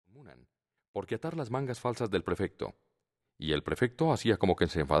por quitar las mangas falsas del prefecto, y el prefecto hacía como que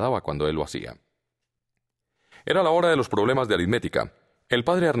se enfadaba cuando él lo hacía. Era la hora de los problemas de aritmética. El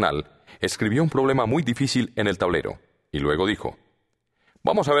padre Arnal escribió un problema muy difícil en el tablero, y luego dijo: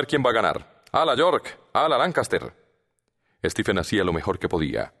 «Vamos a ver quién va a ganar. ¡Ala York! ¡Ala Lancaster!». Stephen hacía lo mejor que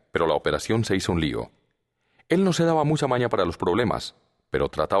podía, pero la operación se hizo un lío. Él no se daba mucha maña para los problemas, pero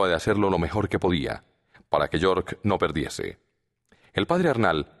trataba de hacerlo lo mejor que podía, para que York no perdiese. El padre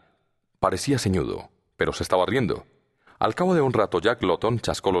Arnal parecía ceñudo, pero se estaba riendo. Al cabo de un rato Jack Lawton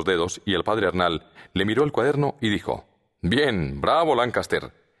chascó los dedos y el padre Arnal le miró el cuaderno y dijo: «Bien, bravo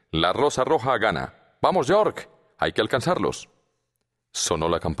Lancaster. La rosa roja gana. ¡Vamos, York! Hay que alcanzarlos». Sonó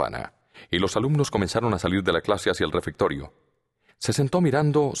la campana, y los alumnos comenzaron a salir de la clase hacia el refectorio. Se sentó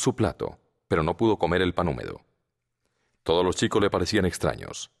mirando su plato, pero no pudo comer el pan húmedo. Todos los chicos le parecían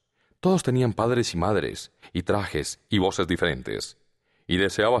extraños. Todos tenían padres y madres, y trajes y voces diferentes. Y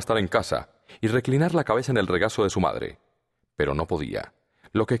deseaba estar en casa y reclinar la cabeza en el regazo de su madre. Pero no podía.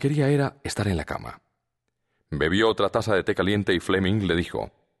 Lo que quería era estar en la cama. Bebió otra taza de té caliente y Fleming le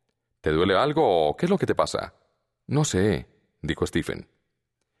dijo: «¿Te duele algo o qué es lo que te pasa?». «No sé», dijo Stephen.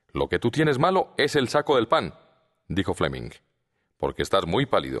 «Lo que tú tienes malo es el saco del pan», dijo Fleming. «Porque estás muy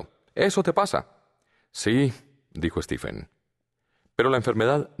pálido. Eso te pasa». «Sí», dijo Stephen. Pero la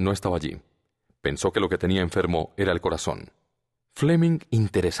enfermedad no estaba allí. Pensó que lo que tenía enfermo era el corazón. Fleming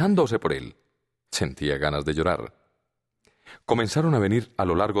interesándose por él. Sentía ganas de llorar. Comenzaron a venir a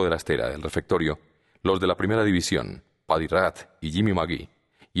lo largo de la estera del refectorio los de la primera división, Paddy Rat y Jimmy McGee,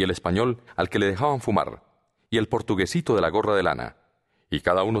 y el español al que le dejaban fumar, y el portuguesito de la gorra de lana, y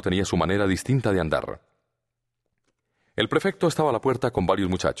cada uno tenía su manera distinta de andar. El prefecto estaba a la puerta con varios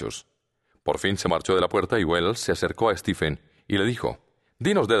muchachos. Por fin se marchó de la puerta y Wells se acercó a Stephen y le dijo: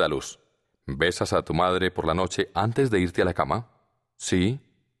 «Dinos, Dédalus, ¿besas a tu madre por la noche antes de irte a la cama?». «Sí».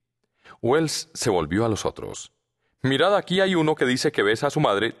 Wells se volvió a los otros. «Mirad, aquí hay uno que dice que besa a su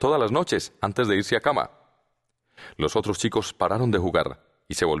madre todas las noches antes de irse a cama». Los otros chicos pararon de jugar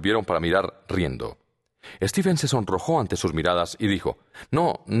y se volvieron para mirar riendo. Stephen se sonrojó ante sus miradas y dijo: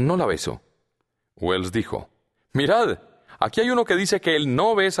 «No, no la beso». Wells dijo: «Mirad, aquí hay uno que dice que él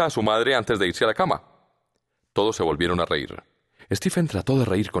no besa a su madre antes de irse a la cama». Todos se volvieron a reír. Stephen trató de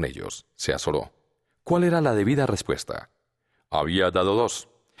reír con ellos. Se azoró. ¿Cuál era la debida respuesta? Había dado 2,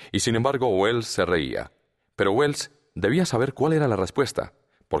 y sin embargo Wells se reía. Pero Wells debía saber cuál era la respuesta,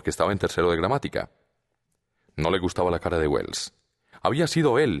 porque estaba en tercero de gramática. No le gustaba la cara de Wells. Había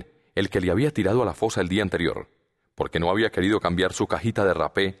sido él el que le había tirado a la fosa el día anterior, porque no había querido cambiar su cajita de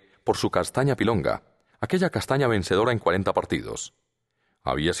rapé por su castaña pilonga, aquella castaña vencedora en 40 partidos.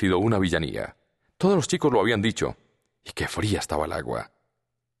 Había sido una villanía. Todos los chicos lo habían dicho. Y qué fría estaba el agua.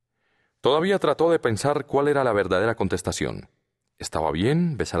 Todavía trató de pensar cuál era la verdadera contestación. ¿Estaba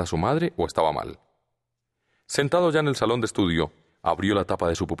bien besar a su madre o estaba mal? Sentado ya en el salón de estudio, abrió la tapa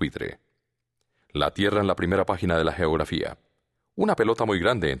de su pupitre. La tierra en la primera página de la geografía. Una pelota muy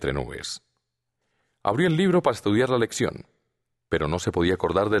grande entre nubes. Abrió el libro para estudiar la lección, pero no se podía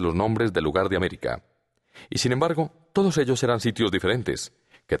acordar de los nombres del lugar de América. Y sin embargo, todos ellos eran sitios diferentes,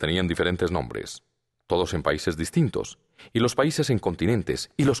 que tenían diferentes nombres. Todos en países distintos, y los países en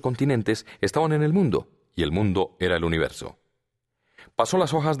continentes, y los continentes estaban en el mundo, y el mundo era el universo. Pasó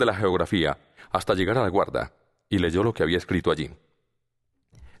las hojas de la geografía hasta llegar a la guarda, y leyó lo que había escrito allí.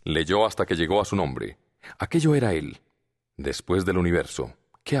 Leyó hasta que llegó a su nombre. Aquello era él. Después del universo,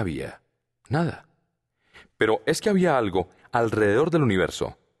 ¿qué había? Nada. Pero es que había algo alrededor del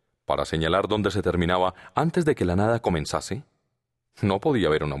universo, para señalar dónde se terminaba antes de que la nada comenzase. No podía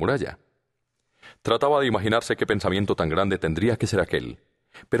haber una muralla. Trataba de imaginarse qué pensamiento tan grande tendría que ser aquel,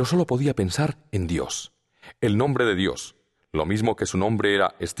 pero solo podía pensar en Dios, el nombre de Dios, lo mismo que su nombre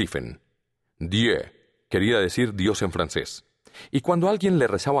era Stephen. Dieu quería decir Dios en francés, y cuando alguien le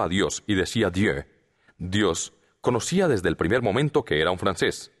rezaba a Dios y decía Dieu, Dios conocía desde el primer momento que era un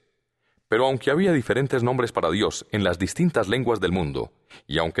francés. Pero aunque había diferentes nombres para Dios en las distintas lenguas del mundo,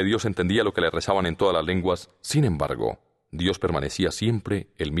 y aunque Dios entendía lo que le rezaban en todas las lenguas, sin embargo, Dios permanecía siempre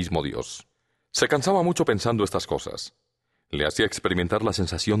el mismo Dios. Se cansaba mucho pensando estas cosas. Le hacía experimentar la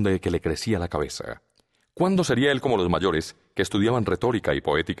sensación de que le crecía la cabeza. ¿Cuándo sería él como los mayores, que estudiaban retórica y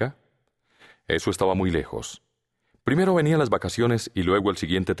poética? Eso estaba muy lejos. Primero venían las vacaciones y luego el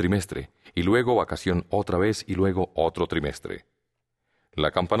siguiente trimestre, y luego vacación otra vez y luego otro trimestre.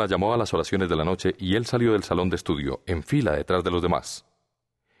 La campana llamó a las oraciones de la noche y él salió del salón de estudio, en fila detrás de los demás.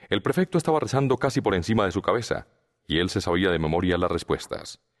 El prefecto estaba rezando casi por encima de su cabeza, y él se sabía de memoria las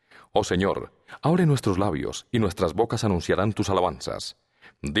respuestas. Oh Señor, abre nuestros labios, y nuestras bocas anunciarán tus alabanzas.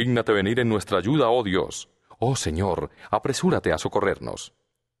 Dígnate venir en nuestra ayuda, oh Dios. Oh Señor, apresúrate a socorrernos.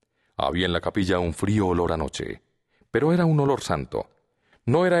 Había en la capilla un frío olor a noche, pero era un olor santo.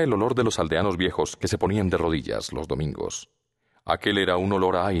 No era el olor de los aldeanos viejos que se ponían de rodillas los domingos. Aquel era un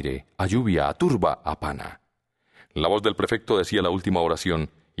olor a aire, a lluvia, a turba, a pana. La voz del prefecto decía la última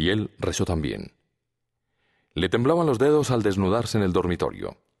oración, y él rezó también. Le temblaban los dedos al desnudarse en el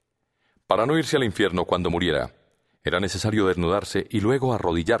dormitorio. Para no irse al infierno cuando muriera, era necesario desnudarse y luego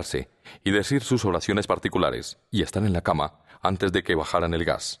arrodillarse y decir sus oraciones particulares y estar en la cama antes de que bajaran el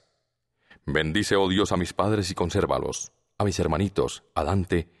gas. Bendice, oh Dios, a mis padres y consérvalos, a mis hermanitos, a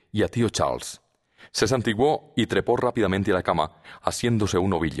Dante y a tío Charles. Se santiguó y trepó rápidamente a la cama, haciéndose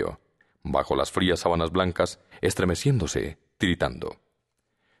un ovillo, bajo las frías sábanas blancas, estremeciéndose, tiritando.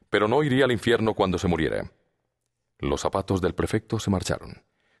 Pero no iría al infierno cuando se muriera. Los zapatos del prefecto se marcharon.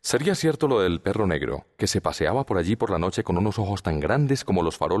 Sería cierto lo del perro negro, que se paseaba por allí por la noche con unos ojos tan grandes como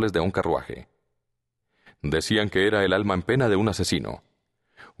los faroles de un carruaje. Decían que era el alma en pena de un asesino.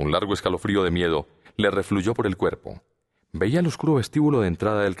 Un largo escalofrío de miedo le refluyó por el cuerpo. Veía el oscuro vestíbulo de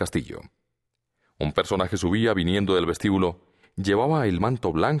entrada del castillo. Un personaje subía viniendo del vestíbulo. Llevaba el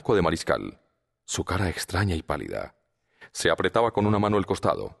manto blanco de mariscal. Su cara extraña y pálida. Se apretaba con una mano el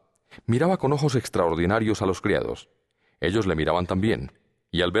costado. Miraba con ojos extraordinarios a los criados. Ellos le miraban también,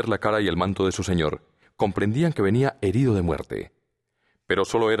 y al ver la cara y el manto de su señor, comprendían que venía herido de muerte. Pero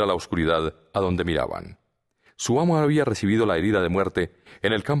solo era la oscuridad a donde miraban. Su amo había recibido la herida de muerte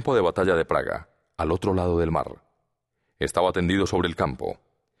en el campo de batalla de Praga, al otro lado del mar. Estaba tendido sobre el campo.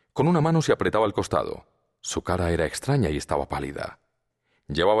 Con una mano se apretaba el costado. Su cara era extraña y estaba pálida.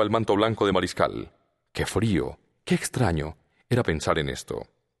 Llevaba el manto blanco de mariscal. ¡Qué frío! ¡Qué extraño! Era pensar en esto.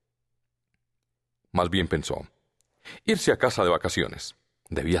 Más bien pensó. Irse a casa de vacaciones.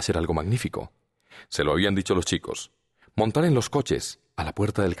 Debía ser algo magnífico. Se lo habían dicho los chicos. Montar en los coches, a la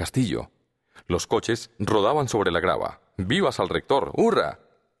puerta del castillo. Los coches rodaban sobre la grava. ¡Vivas al rector! ¡Hurra!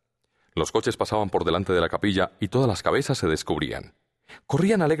 Los coches pasaban por delante de la capilla y todas las cabezas se descubrían.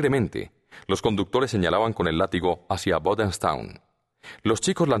 Corrían alegremente. Los conductores señalaban con el látigo hacia Bodenstown. Los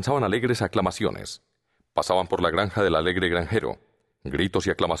chicos lanzaban alegres aclamaciones. Pasaban por la granja del alegre granjero. Gritos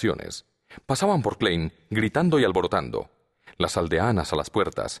y aclamaciones. Pasaban por Klein, gritando y alborotando. Las aldeanas a las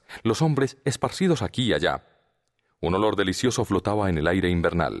puertas, los hombres esparcidos aquí y allá. Un olor delicioso flotaba en el aire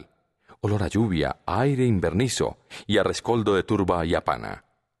invernal. Olor a lluvia, a aire invernizo y a rescoldo de turba y a pana.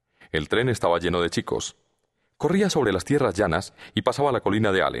 El tren estaba lleno de chicos. Corría sobre las tierras llanas y pasaba la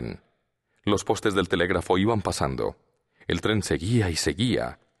colina de Allen. Los postes del telégrafo iban pasando. El tren seguía y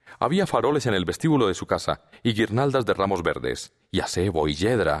seguía. Había faroles en el vestíbulo de su casa y guirnaldas de ramos verdes, y acebo y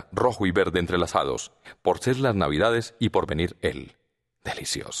yedra, rojo y verde entrelazados, por ser las Navidades y por venir él.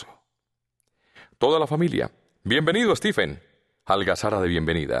 Delicioso. Toda la familia. «¡Bienvenido, Stephen!» Algazara de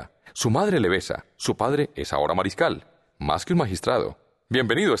bienvenida. Su madre le besa. Su padre es ahora mariscal, más que un magistrado.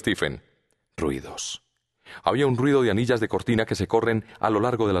 «¡Bienvenido, Stephen!» Ruidos. Había un ruido de anillas de cortina que se corren a lo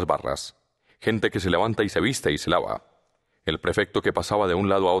largo de las barras. Gente que se levanta y se viste y se lava. El prefecto que pasaba de un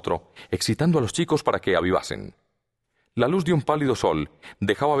lado a otro, excitando a los chicos para que avivasen. La luz de un pálido sol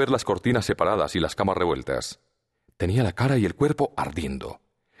dejaba ver las cortinas separadas y las camas revueltas. Tenía la cara y el cuerpo ardiendo.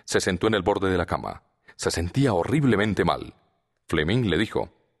 Se sentó en el borde de la cama. Se sentía horriblemente mal. Fleming le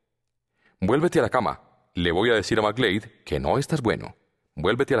dijo: «Vuélvete a la cama. Le voy a decir a McGlade que no estás bueno.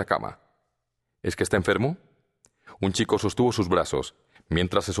 Vuélvete a la cama». «¿Es que está enfermo?» Un chico sostuvo sus brazos,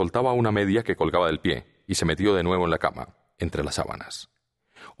 mientras se soltaba una media que colgaba del pie, y se metió de nuevo en la cama, entre las sábanas.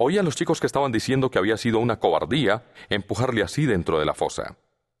 Oía a los chicos que estaban diciendo que había sido una cobardía empujarle así dentro de la fosa.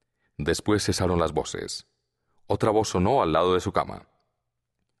 Después cesaron las voces. Otra voz sonó al lado de su cama.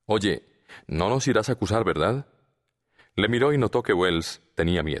 «Oye, no nos irás a acusar, ¿verdad?» Le miró y notó que Wells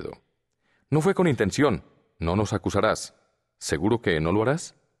tenía miedo. «No fue con intención. No nos acusarás. ¿Seguro que no lo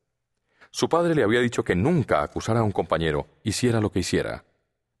harás?» Su padre le había dicho que nunca acusara a un compañero, hiciera lo que hiciera.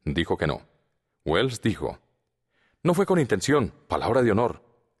 Dijo que no. Wells dijo: «No fue con intención, palabra de honor.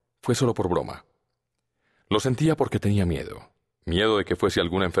 Fue solo por broma». Lo sentía porque tenía miedo. Miedo de que fuese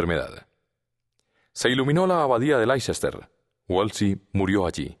alguna enfermedad. Se iluminó la abadía de Leicester. Wolsey murió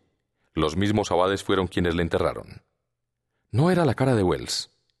allí. Los mismos abades fueron quienes le enterraron. No era la cara de Wells.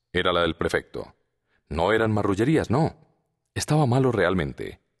 Era la del prefecto. No eran marrullerías, no. Estaba malo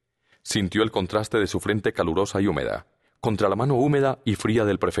realmente. Sintió el contraste de su frente calurosa y húmeda, contra la mano húmeda y fría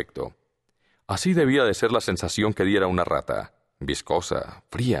del prefecto. Así debía de ser la sensación que diera una rata, viscosa,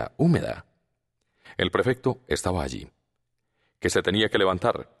 fría, húmeda. El prefecto estaba allí. Que se tenía que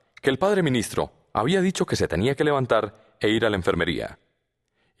levantar, que el padre ministro había dicho que se tenía que levantar e ir a la enfermería.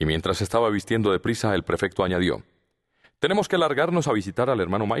 Y mientras estaba vistiendo deprisa, el prefecto añadió: «Tenemos que largarnos a visitar al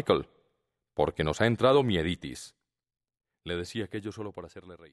hermano Michael, porque nos ha entrado mieditis». Le decía aquello solo para hacerle reír.